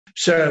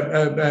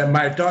So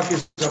my talk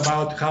is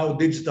about how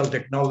digital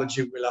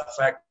technology will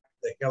affect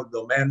the health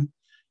domain.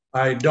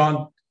 I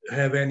don't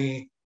have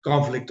any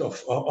conflict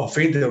of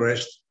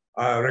interest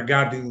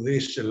regarding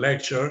this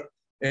lecture.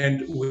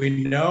 And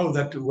we know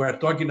that we're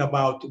talking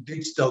about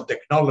digital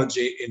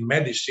technology in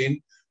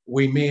medicine.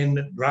 We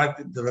mean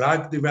drug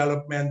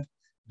development,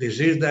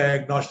 disease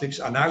diagnostics,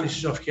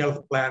 analysis of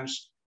health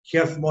plans,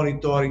 health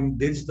monitoring,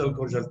 digital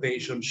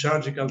consultation,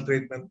 surgical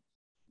treatment,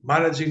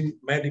 managing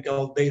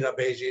medical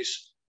databases,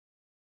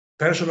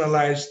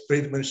 personalized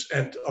treatments,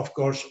 and of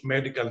course,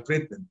 medical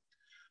treatment.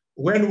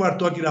 When we're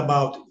talking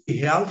about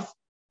e-health,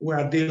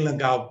 we're dealing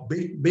about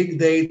big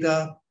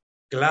data,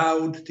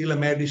 cloud,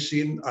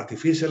 telemedicine,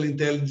 artificial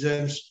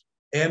intelligence,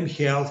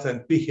 m-health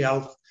and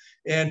p-health.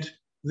 And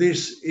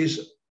this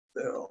is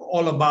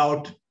all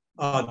about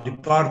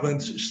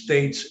departments,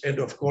 states, and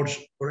of course,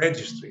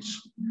 registries.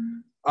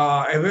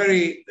 A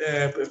very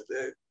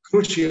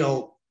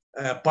crucial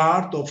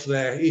part of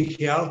the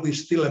e-health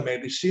is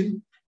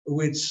telemedicine,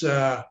 which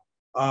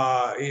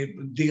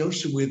it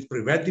deals with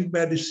preventive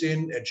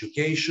medicine,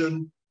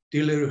 education,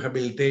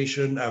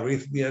 telerehabilitation,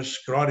 arrhythmias,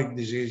 chronic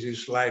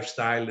diseases,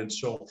 lifestyle, and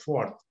so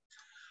forth.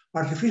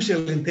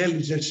 Artificial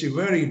intelligence is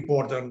very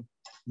important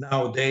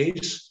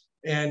nowadays,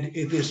 and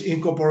it is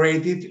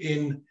incorporated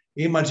in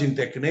imaging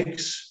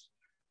techniques.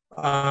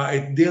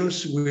 It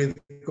deals with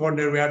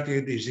coronary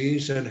artery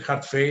disease and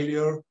heart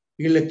failure,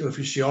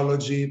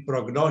 electrophysiology,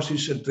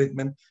 prognosis and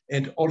treatment,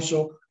 and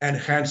also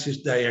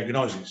enhances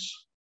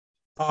diagnosis.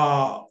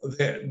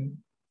 The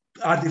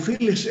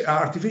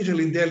artificial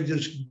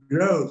intelligence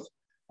growth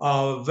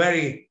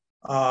very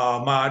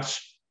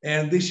much,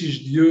 and this is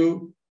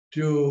due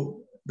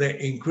to the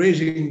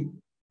increasing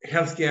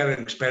healthcare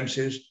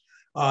expenses,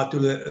 to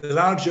the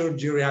larger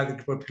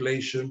geriatric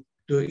population,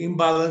 to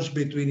imbalance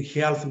between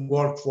health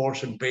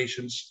workforce and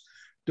patients,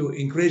 to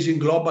increasing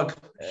global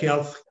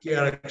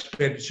healthcare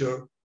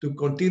expenditure, to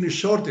continued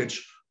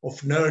shortage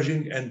of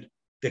nursing and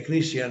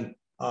technician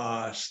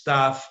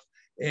staff.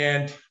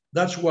 And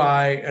that's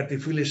why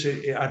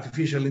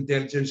artificial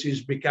intelligence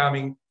is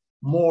becoming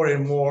more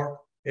and more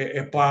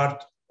a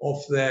part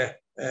of the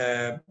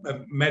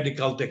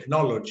medical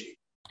technology.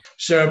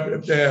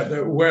 So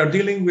we're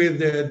dealing with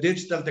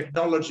digital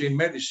technology in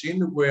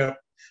medicine. We're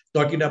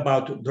talking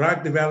about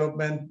drug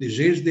development,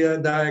 disease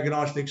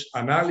diagnostics,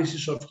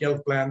 analysis of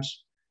health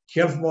plans,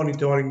 health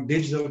monitoring,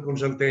 digital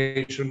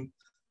consultation,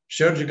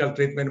 surgical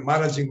treatment,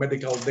 managing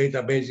medical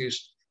databases,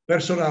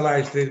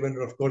 personalized treatment,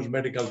 and of course,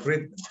 medical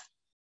treatment.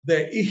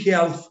 The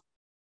e-health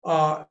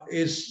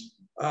is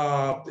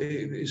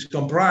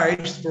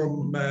comprised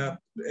from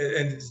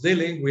and it's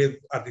dealing with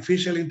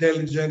artificial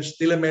intelligence,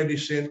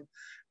 telemedicine,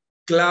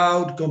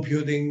 cloud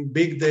computing,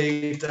 big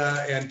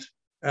data, and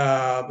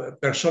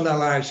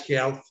personalized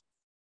health.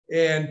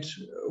 And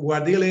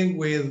we're dealing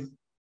with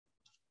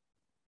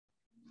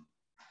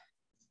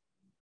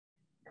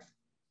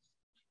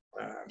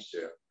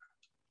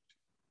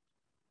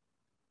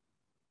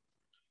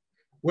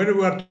when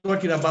we're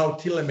talking about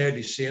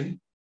telemedicine,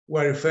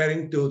 we're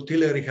referring to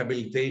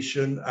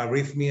telerehabilitation,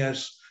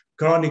 arrhythmias,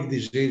 chronic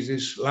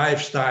diseases,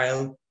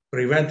 lifestyle,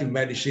 preventive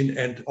medicine,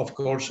 and of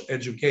course,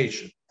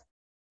 education.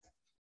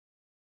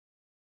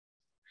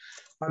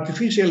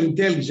 Artificial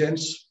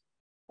intelligence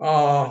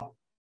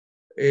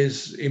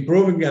is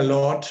improving a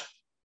lot,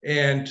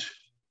 and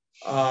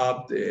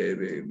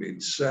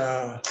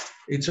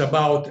it's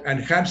about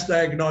enhanced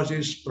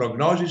diagnosis,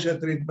 prognosis and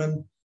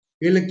treatment,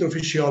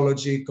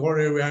 electrophysiology,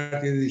 coronary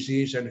artery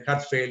disease and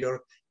heart failure,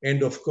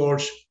 and of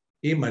course,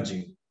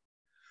 imaging.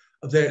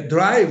 The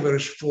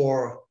drivers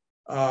for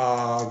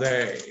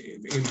the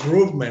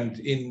improvement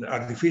in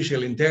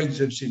artificial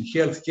intelligence in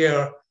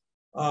healthcare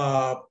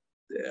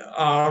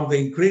are the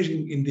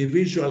increasing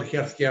individual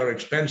healthcare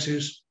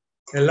expenses,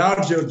 a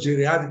larger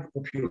geriatric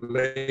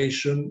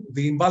population,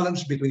 the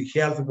imbalance between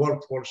health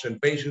workforce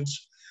and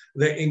patients,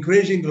 the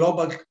increasing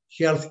global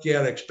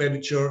healthcare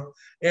expenditure,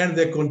 and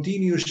the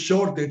continuous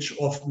shortage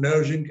of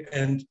nursing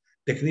and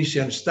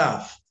technician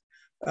staff.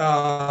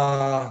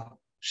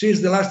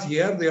 Since the last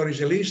year, there is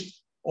a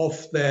list of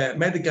the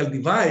medical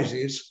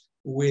devices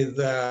with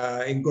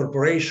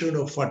incorporation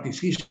of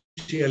artificial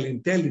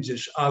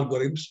intelligence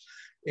algorithms,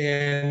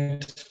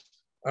 and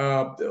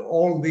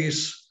all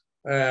these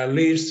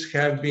lists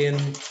have been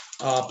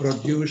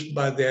produced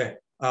by the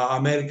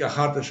American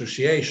Heart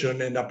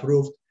Association and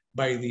approved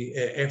by the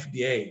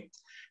FDA.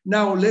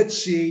 Now let's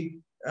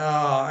see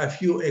a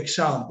few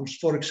examples.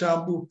 For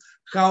example,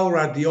 how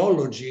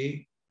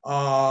radiology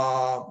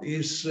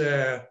is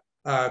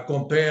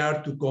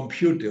compared to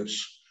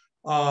computers.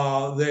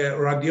 The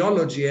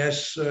radiology,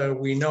 as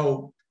we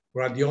know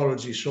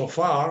radiology so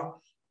far,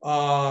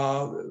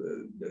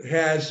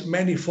 has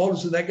many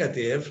false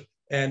negative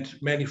and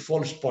many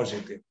false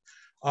positive.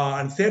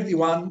 And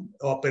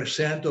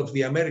 31% of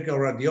the American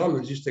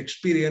radiologists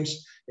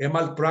experience a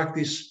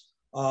malpractice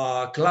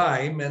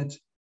claim, and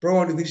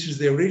probably this is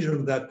the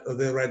reason that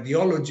the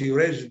radiology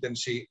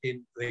residency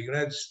in the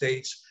United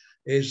States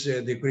is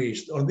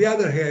decreased. On the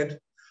other hand,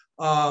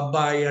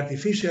 by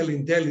artificial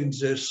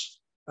intelligence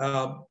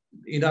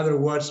In other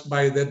words,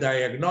 by the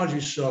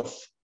diagnosis of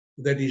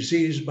the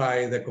disease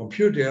by the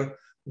computer,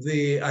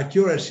 the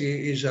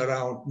accuracy is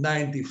around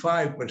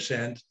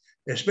 95%,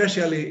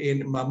 especially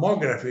in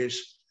mammographies.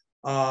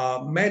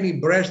 Many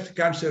breast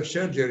cancer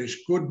surgeries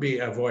could be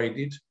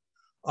avoided.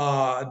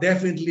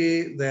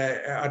 Definitely,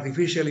 the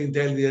artificial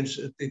intelligence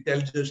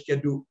can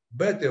do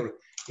better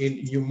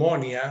in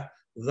pneumonia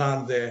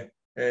than the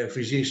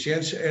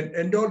physicians.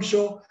 And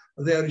also,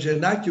 there is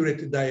an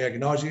accurate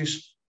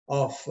diagnosis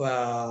of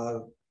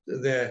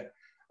the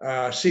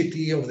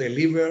CT of the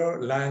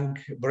liver, lung,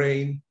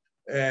 brain,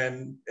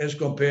 and as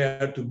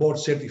compared to board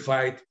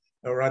certified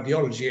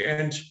radiology.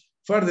 And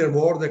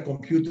furthermore, the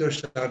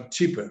computers are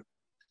cheaper.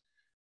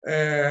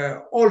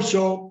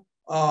 Also,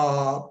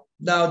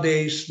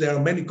 nowadays, there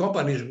are many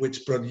companies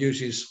which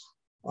produces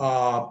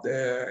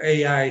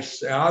AI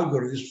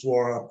algorithms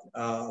for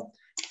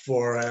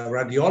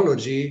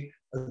radiology.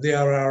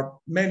 There are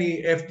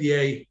many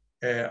FDA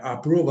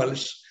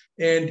approvals,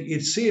 and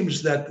it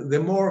seems that the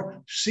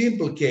more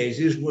simple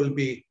cases will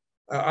be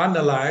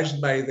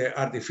analyzed by the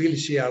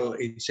artificial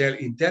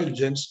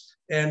intelligence,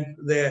 and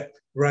the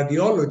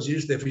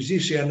radiologist, the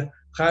physician,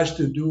 has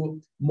to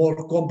do more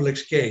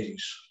complex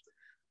cases.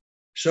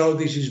 So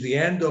this is the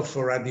end of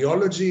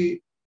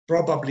radiology?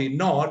 Probably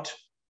not.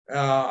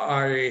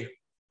 I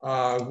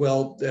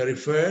will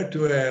refer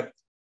to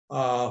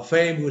a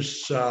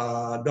famous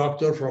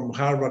doctor from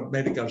Harvard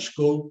Medical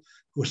School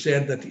who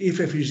said that if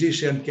a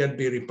physician can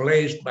be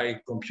replaced by a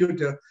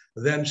computer,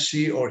 then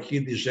she or he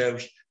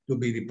deserves to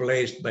be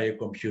replaced by a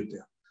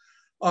computer.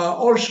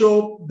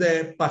 Also,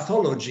 the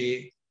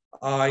pathology,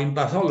 in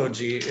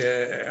pathology,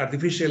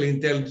 artificial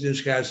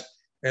intelligence has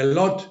a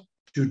lot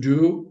to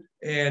do,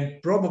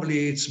 and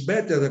probably it's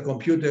better, the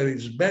computer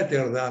is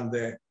better than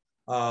the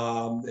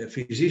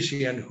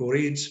physician who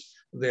reads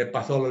the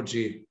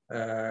pathology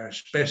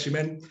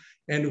specimen.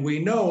 And we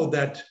know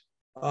that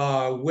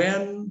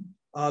when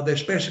the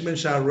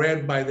specimens are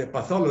read by the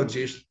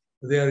pathologist,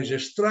 there is a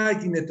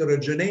striking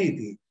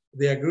heterogeneity.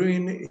 The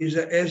agreement is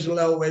as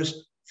low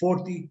as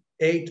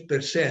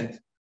 48%.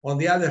 On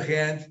the other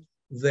hand,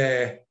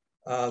 the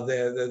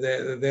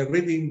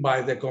reading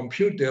by the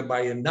computer,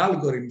 by an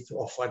algorithm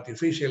of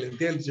artificial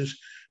intelligence,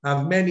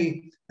 have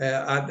many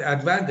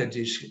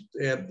advantages.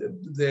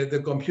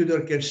 The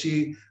computer can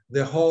see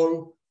the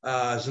whole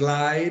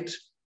slide.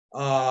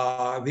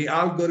 The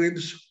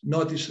algorithms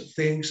notice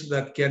things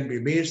that can be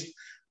missed.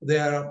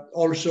 There are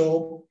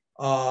also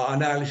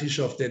analysis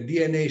of the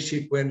DNA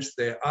sequence,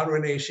 the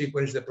RNA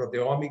sequence, the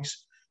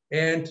proteomics,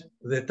 and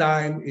the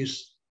time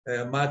is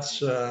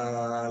much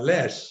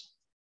less.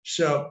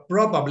 So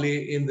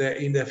probably in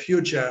the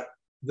future,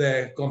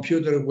 the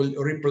computer will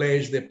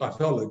replace the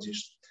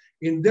pathologist.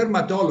 In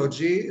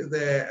dermatology,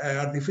 the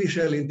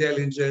artificial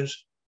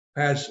intelligence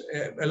has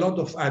a lot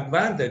of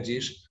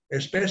advantages,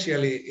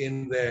 especially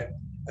in the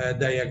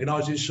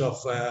diagnosis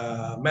of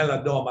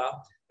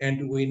melanoma.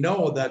 And we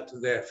know that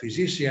the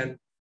physician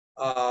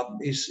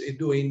is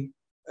doing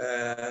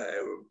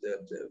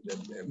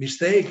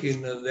mistake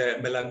in the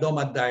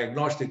melanoma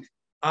diagnostic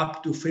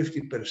up to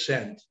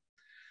 50%.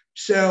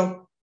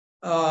 So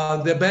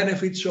the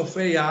benefits of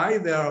AI,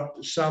 there are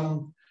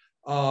some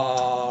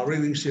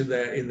readings in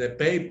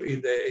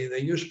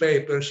the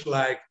newspapers,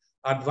 like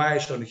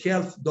advice on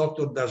health.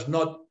 Doctor does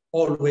not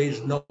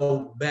always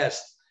know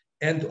best.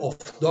 End of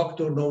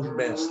doctor knows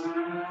best.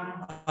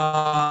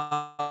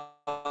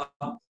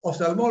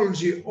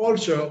 Ophthalmology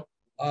also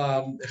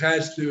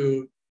has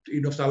to,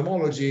 in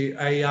ophthalmology,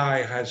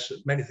 AI has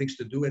many things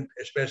to do, and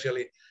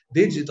especially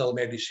digital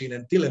medicine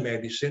and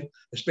telemedicine,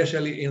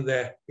 especially in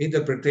the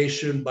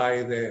interpretation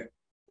by the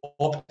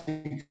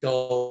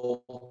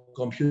optical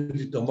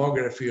computed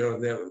tomography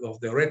of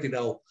the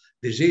retinal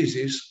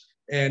diseases.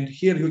 And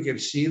here you can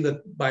see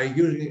that by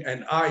using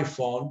an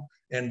iPhone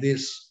and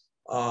this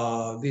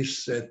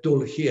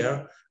tool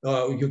here,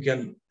 you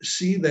can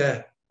see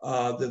the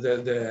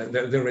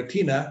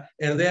retina,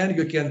 and then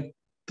you can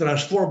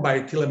transform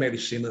by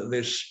telemedicine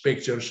these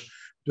pictures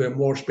to a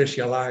more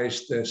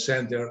specialized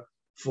center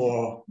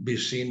for be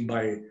seen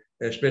by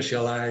a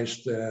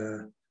specialized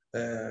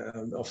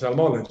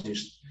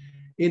ophthalmologist.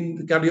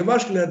 In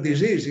cardiovascular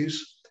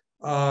diseases,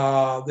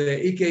 the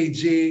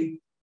EKG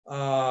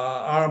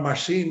are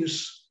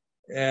machines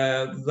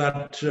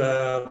that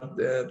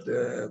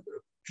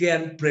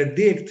can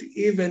predict,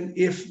 even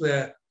if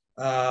the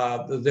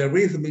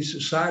rhythm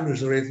is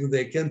sinus rhythm,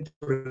 they can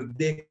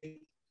predict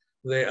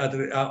the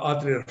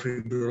atrial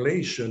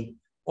fibrillation.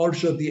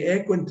 Also, the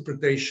echo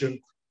interpretation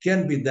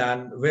can be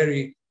done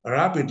very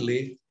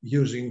rapidly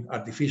using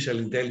artificial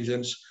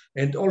intelligence,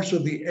 and also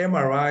the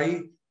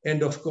MRI.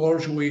 And of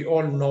course, we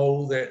all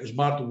know the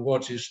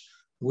smartwatches,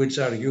 which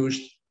are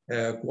used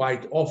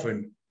quite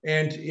often.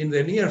 And in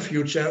the near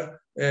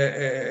future,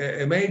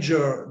 a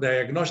major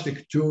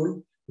diagnostic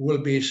tool will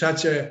be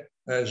such a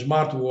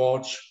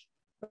smartwatch,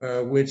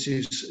 which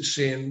is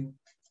seen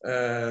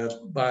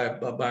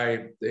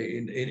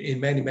in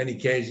many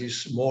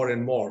cases more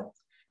and more.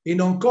 In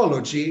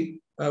oncology,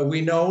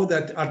 we know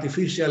that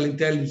artificial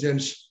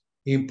intelligence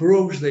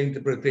improves the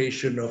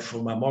interpretation of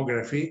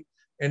mammography,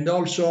 and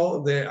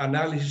also the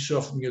analysis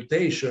of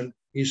mutation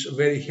is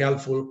very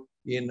helpful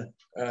in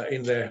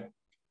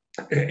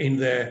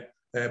the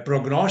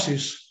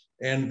prognosis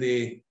and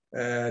the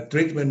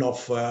treatment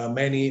of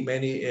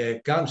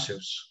many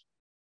cancers.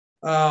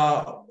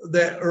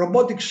 The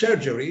robotic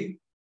surgery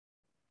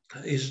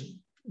is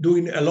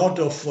doing a lot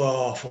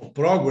of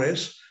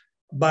progress,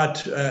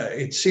 but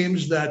it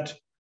seems that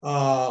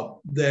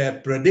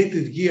the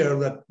predicted year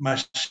that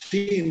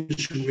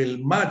machines will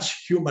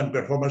match human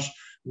performance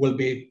will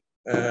be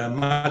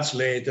much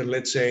later,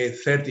 let's say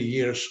 30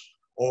 years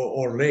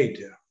or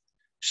later.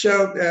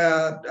 So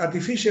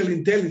artificial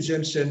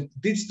intelligence and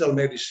digital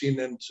medicine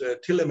and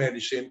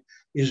telemedicine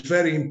is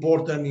very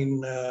important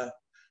in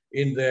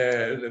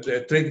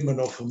the treatment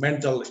of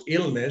mental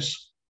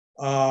illness.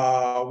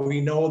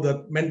 We know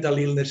that mental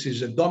illness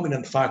is a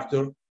dominant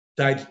factor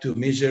tied to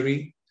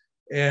misery.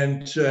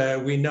 And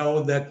we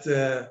know that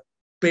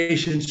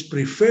patients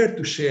prefer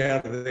to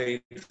share their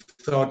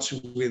thoughts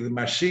with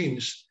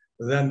machines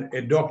than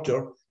a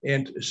doctor.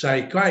 And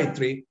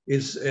psychiatry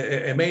is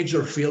a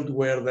major field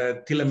where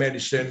the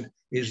telemedicine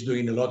is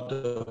doing a lot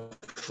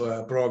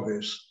of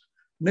progress.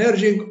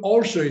 Nursing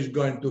also is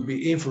going to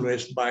be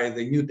influenced by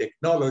the new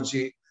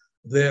technology.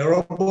 The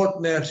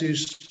robot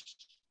nurses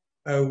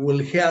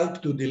will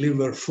help to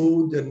deliver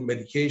food and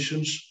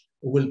medications,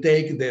 will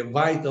take the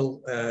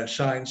vital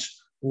signs,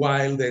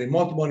 while the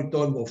remote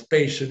monitoring of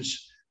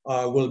patients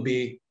will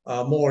be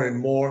more and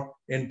more,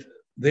 and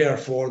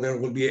therefore there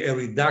will be a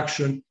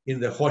reduction in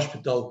the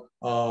hospital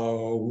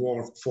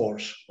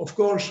workforce. Of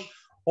course,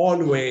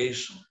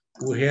 always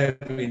we have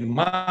in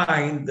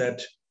mind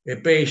that a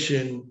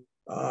patient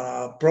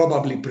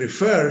probably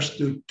prefers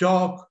to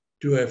talk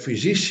to a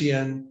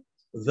physician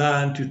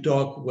than to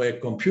talk with a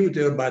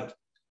computer, but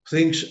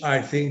things,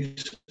 I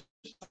think,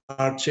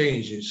 are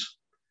changes.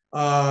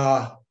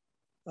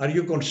 Are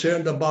you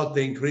concerned about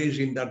the increase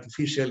in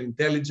artificial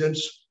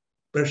intelligence?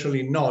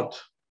 Personally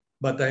not,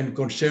 but I'm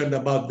concerned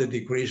about the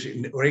decrease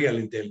in real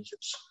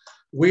intelligence.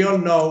 We all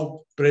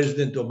know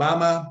President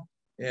Obama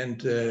and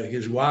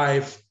his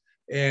wife,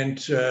 and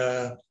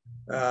 7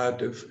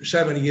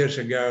 years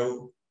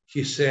ago,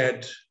 he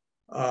said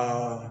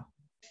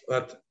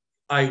that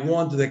I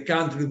want the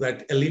country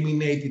that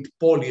eliminated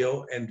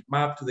polio and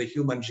mapped the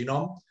human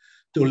genome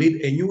to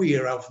lead a new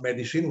era of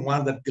medicine,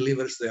 one that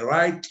delivers the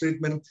right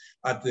treatment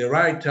at the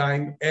right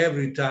time,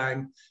 every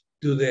time,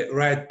 to the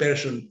right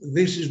person.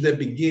 This is the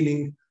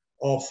beginning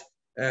of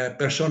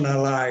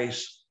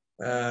personalized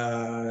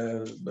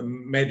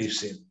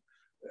medicine.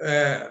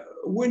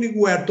 When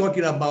we are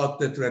talking about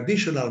the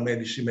traditional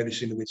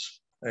medicine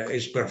which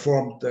is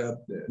performed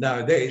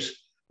nowadays,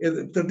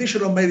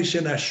 traditional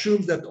medicine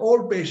assumes that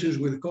all patients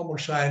with common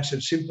signs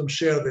and symptoms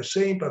share the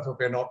same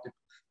pathophenotype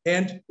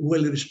and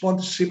will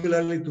respond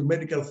similarly to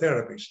medical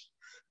therapies.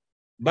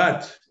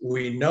 But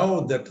we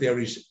know that there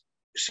is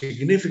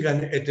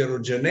significant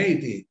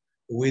heterogeneity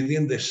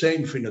within the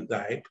same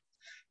phenotype.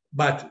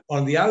 But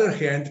on the other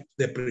hand,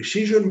 the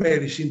precision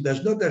medicine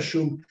does not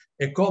assume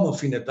a common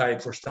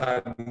phenotype for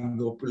studying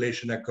the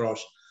population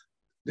across.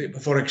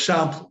 For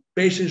example,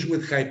 patients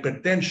with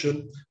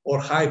hypertension or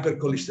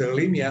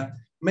hypercholesterolemia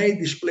may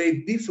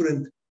display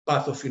different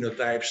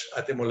pathophenotypes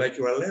at a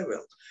molecular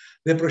level.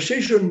 The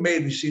precision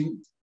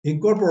medicine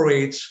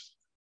incorporates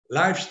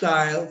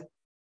lifestyle,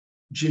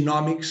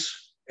 genomics,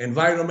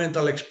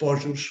 environmental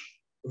exposures,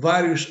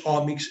 various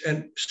omics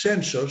and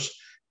sensors,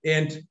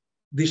 and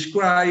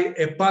describe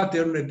a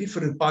pattern, a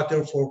different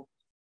pattern for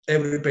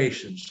every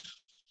patient.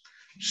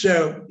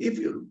 So if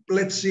you,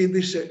 let's see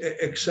this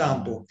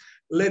example.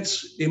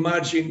 Let's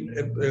imagine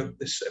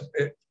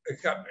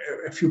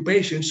a few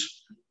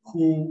patients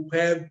who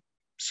have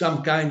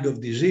some kind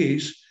of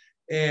disease,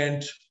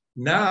 and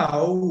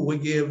now we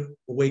give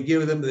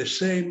them the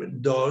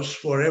same dose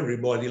for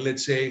everybody,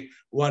 let's say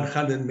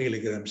 100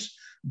 milligrams.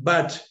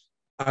 But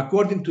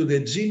according to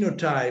the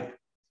genotype,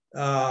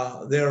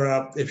 there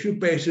are a few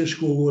patients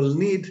who will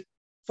need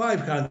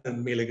 500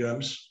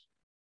 milligrams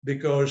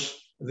because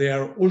they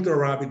are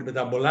ultra-rapid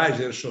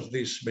metabolizers of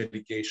this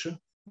medication.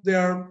 There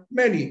are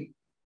many,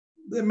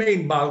 the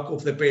main bulk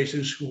of the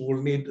patients who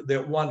will need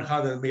the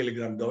 100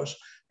 milligram dose.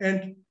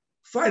 And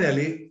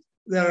finally,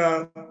 there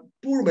are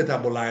poor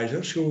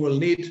metabolizers who will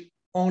need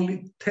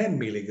only 10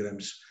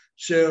 milligrams.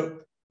 So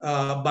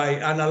by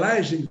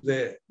analyzing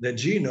the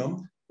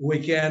genome, we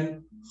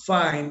can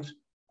find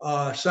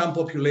some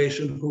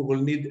population who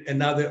will need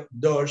another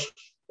dose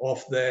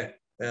of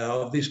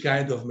this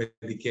kind of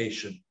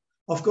medication.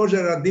 Of course,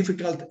 there are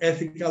difficult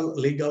ethical,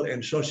 legal,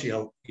 and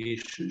social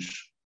issues.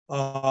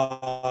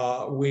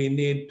 We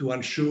need to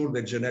ensure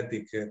the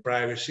genetic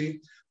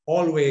privacy.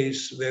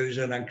 Always there is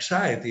an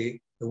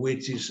anxiety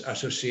which is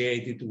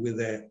associated with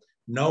the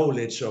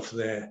knowledge of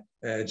the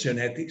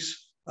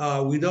genetics.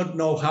 We don't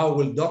know how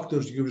will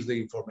doctors use the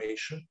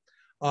information.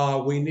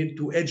 We need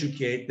to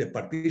educate the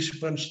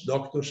participants,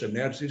 doctors and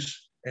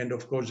nurses, and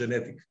of course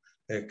genetic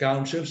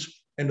counsels.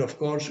 And of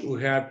course,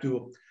 we have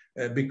to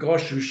be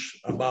cautious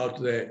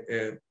about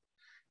the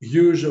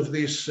use of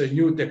this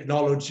new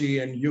technology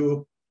and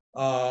new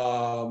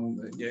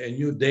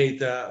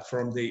data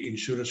from the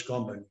insurance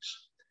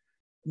companies.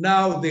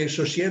 Now, the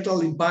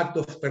societal impact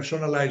of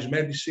personalized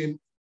medicine,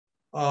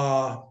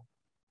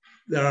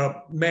 there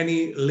are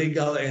many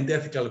legal and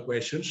ethical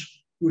questions.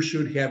 Who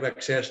should have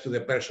access to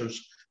the person's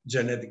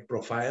genetic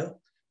profile?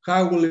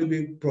 How will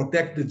we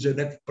protect the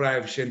genetic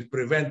privacy and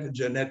prevent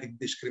genetic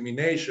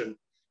discrimination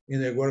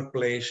in the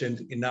workplace and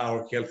in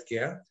our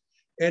healthcare?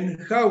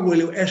 And how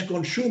will we, as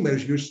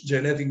consumers, use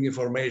genetic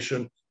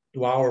information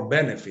to our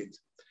benefit?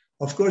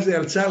 Of course, there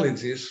are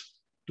challenges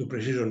to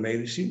precision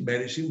medicine.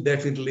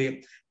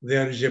 Definitely,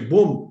 there is a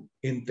boom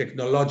in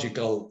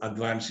technological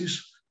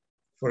advances,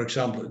 for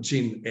example,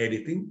 gene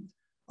editing.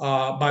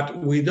 But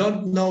we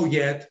don't know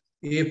yet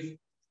if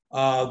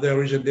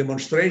there is a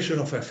demonstration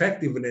of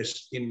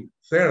effectiveness in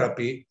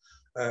therapy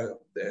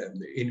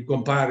in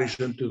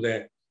comparison to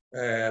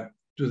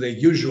the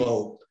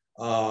usual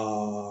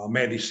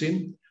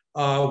medicine.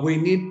 We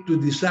need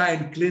to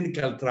design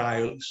clinical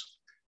trials.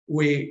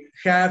 We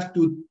have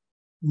to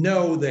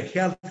know the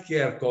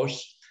healthcare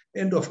costs,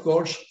 and of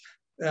course,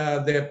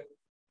 the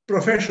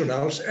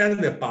professionals and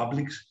the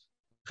public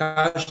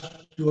has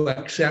to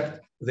accept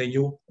the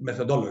new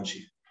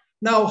methodology.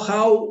 Now,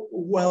 how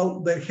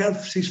well the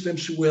health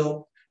systems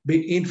will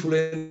be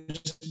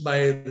influenced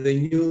by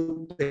the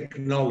new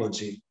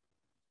technology?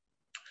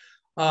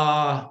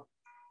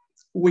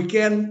 We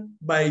can,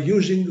 by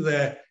using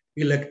the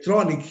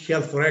electronic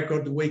health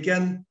record, we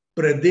can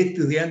predict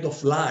the end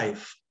of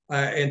life.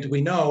 And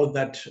we know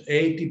that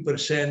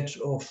 80%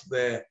 of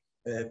the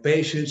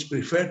patients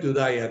prefer to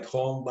die at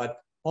home, but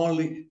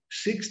only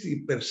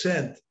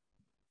 60%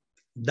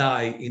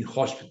 die in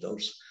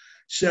hospitals.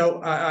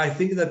 So I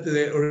think that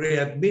the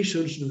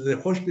readmissions, the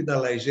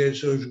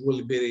hospitalizations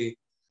will be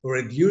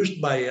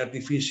reduced by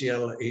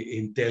artificial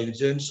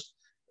intelligence,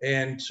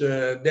 and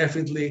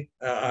definitely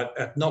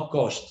at no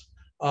cost.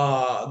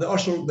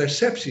 Also, the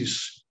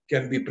sepsis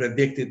can be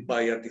predicted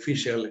by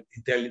artificial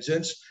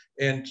intelligence,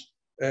 and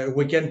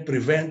we can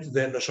prevent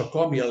the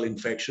nosocomial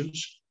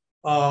infections.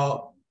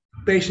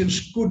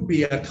 Patients could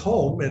be at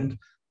home and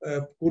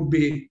could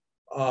be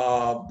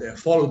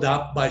followed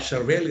up by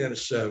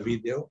surveillance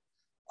video.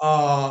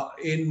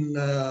 In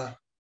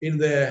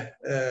the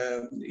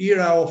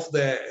era of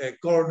the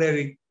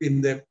coronary,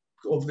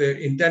 of the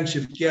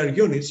intensive care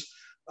units,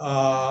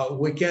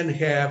 we can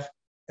have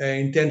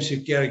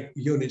intensive care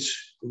units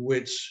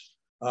which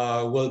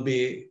will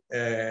be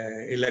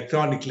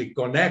electronically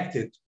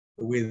connected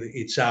with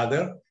each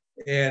other,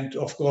 and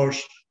of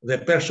course the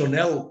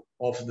personnel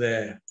of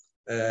the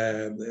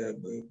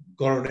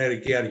coronary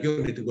care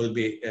unit will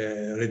be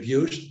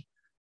reduced.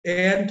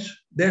 And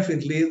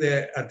definitely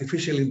the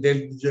artificial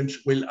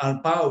intelligence will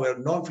empower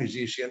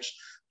non-physicians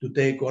to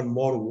take on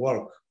more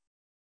work.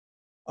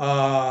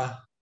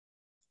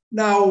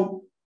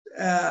 Now,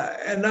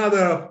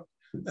 another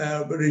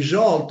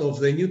result of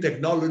the new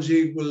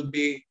technology will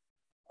be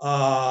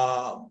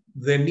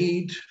the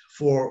need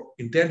for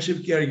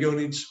intensive care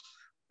units,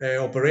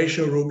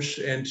 operation rooms,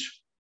 and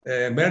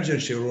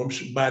emergency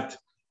rooms, but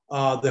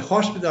the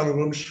hospital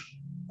rooms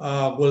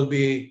will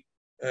be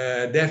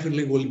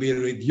definitely will be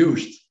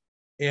reduced,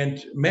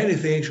 and many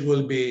things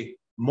will be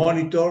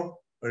monitored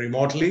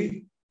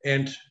remotely,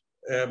 and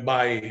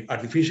by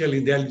artificial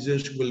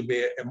intelligence will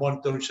be a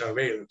monitoring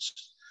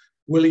surveillance.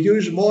 We'll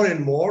use more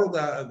and more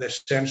the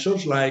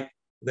sensors, like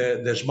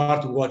the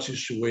smart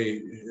watches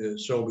we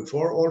saw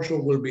before.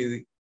 Also will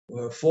be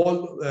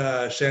fall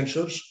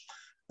sensors.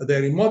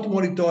 The remote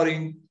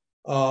monitoring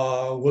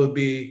will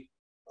be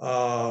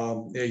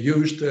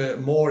used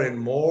more and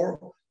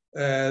more.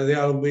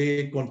 There will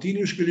be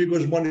continuous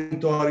glucose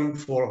monitoring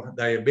for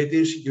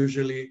diabetes,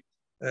 usually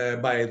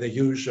by the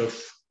use of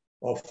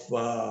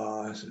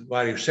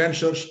various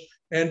sensors,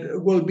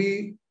 and will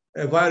be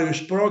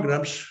various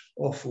programs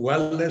of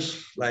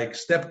wellness like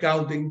step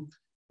counting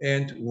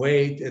and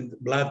weight and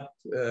blood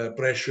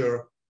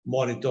pressure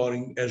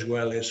monitoring, as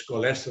well as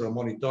cholesterol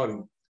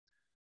monitoring.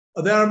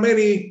 There are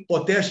many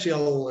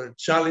potential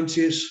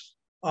challenges.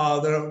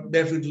 There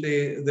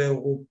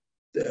will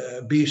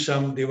be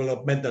some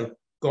developmental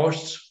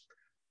costs,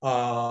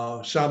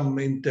 some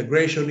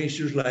integration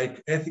issues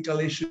like ethical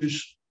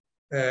issues,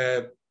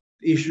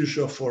 issues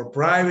for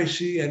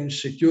privacy and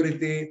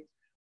security,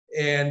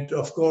 and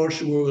of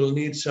course we will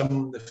need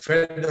some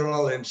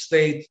federal and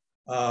state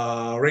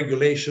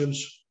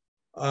regulations,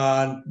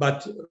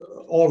 but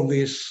all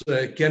this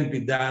can be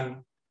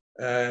done,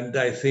 and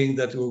I think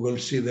that we will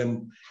see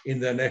them in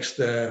the next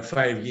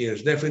 5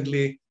 years.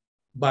 Definitely,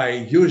 by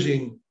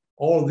using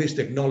all this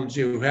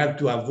technology, we have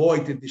to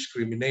avoid the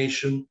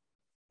discrimination,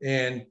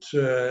 and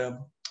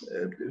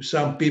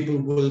some people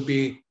will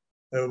be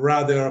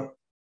rather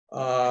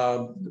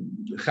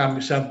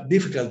have some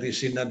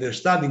difficulties in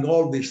understanding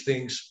all these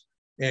things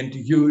and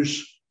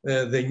use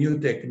the new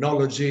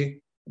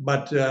technology.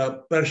 But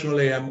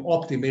personally, I'm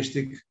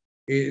optimistic.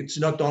 It's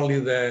not only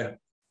the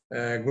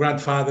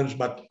grandfathers,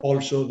 but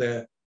also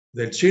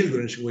the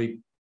children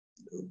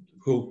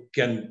who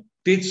can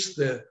teach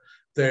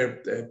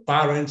their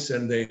parents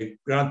and their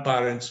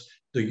grandparents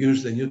to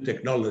use the new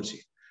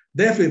technology.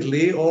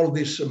 Definitely, all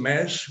this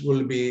mess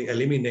will be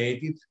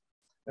eliminated.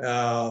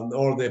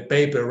 All the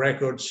paper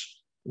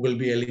records will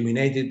be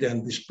eliminated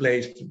and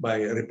replaced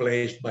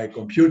by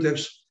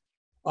computers.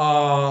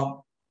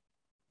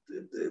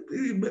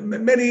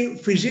 Many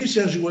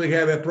physicians will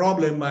have a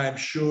problem, I'm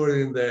sure,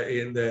 in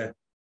the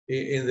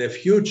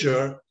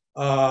future.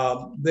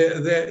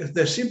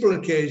 The simpler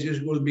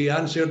cases will be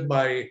answered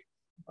by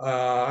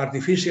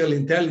artificial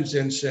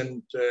intelligence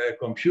and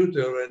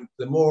computer, and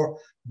the more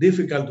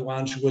difficult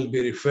ones will be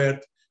referred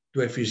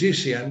to a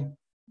physician.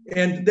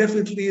 And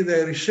definitely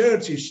the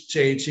research is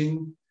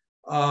changing.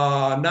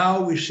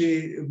 Now we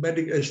see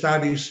medical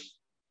studies,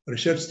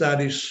 research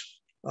studies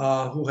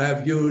who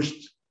have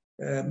used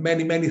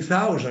many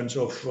thousands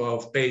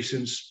of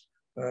patients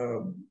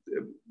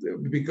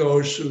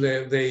because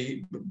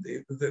they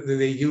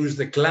use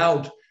the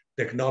cloud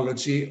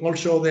technology.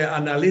 Also, the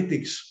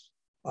analytics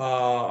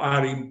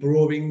are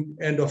improving,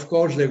 and of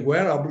course, the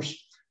wearables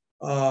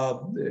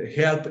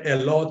help a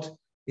lot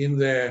in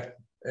the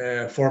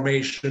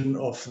formation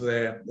of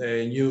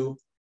the new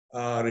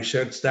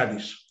research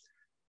studies.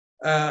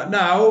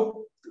 Now,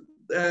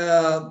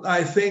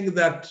 I think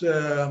that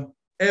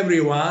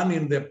everyone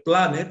in the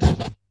planet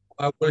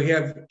will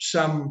have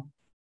some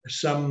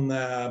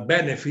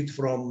benefit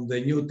from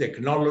the new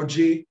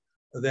technology,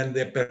 then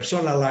the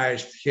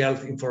personalized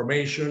health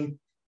information,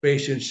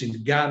 patients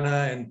in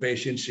Ghana and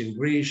patients in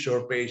Greece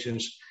or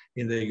patients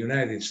in the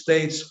United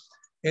States.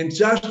 And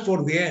just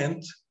for the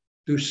end,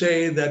 to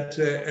say that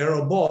a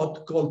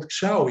robot called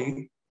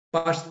Xiaoyi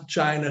passed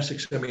China's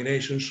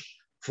examinations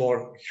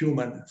for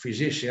human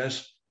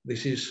physicians.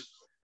 This is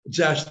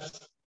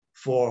just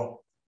for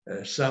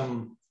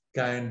some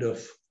kind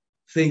of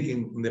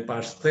thinking in the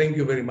past. Thank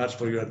you very much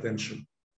for your attention.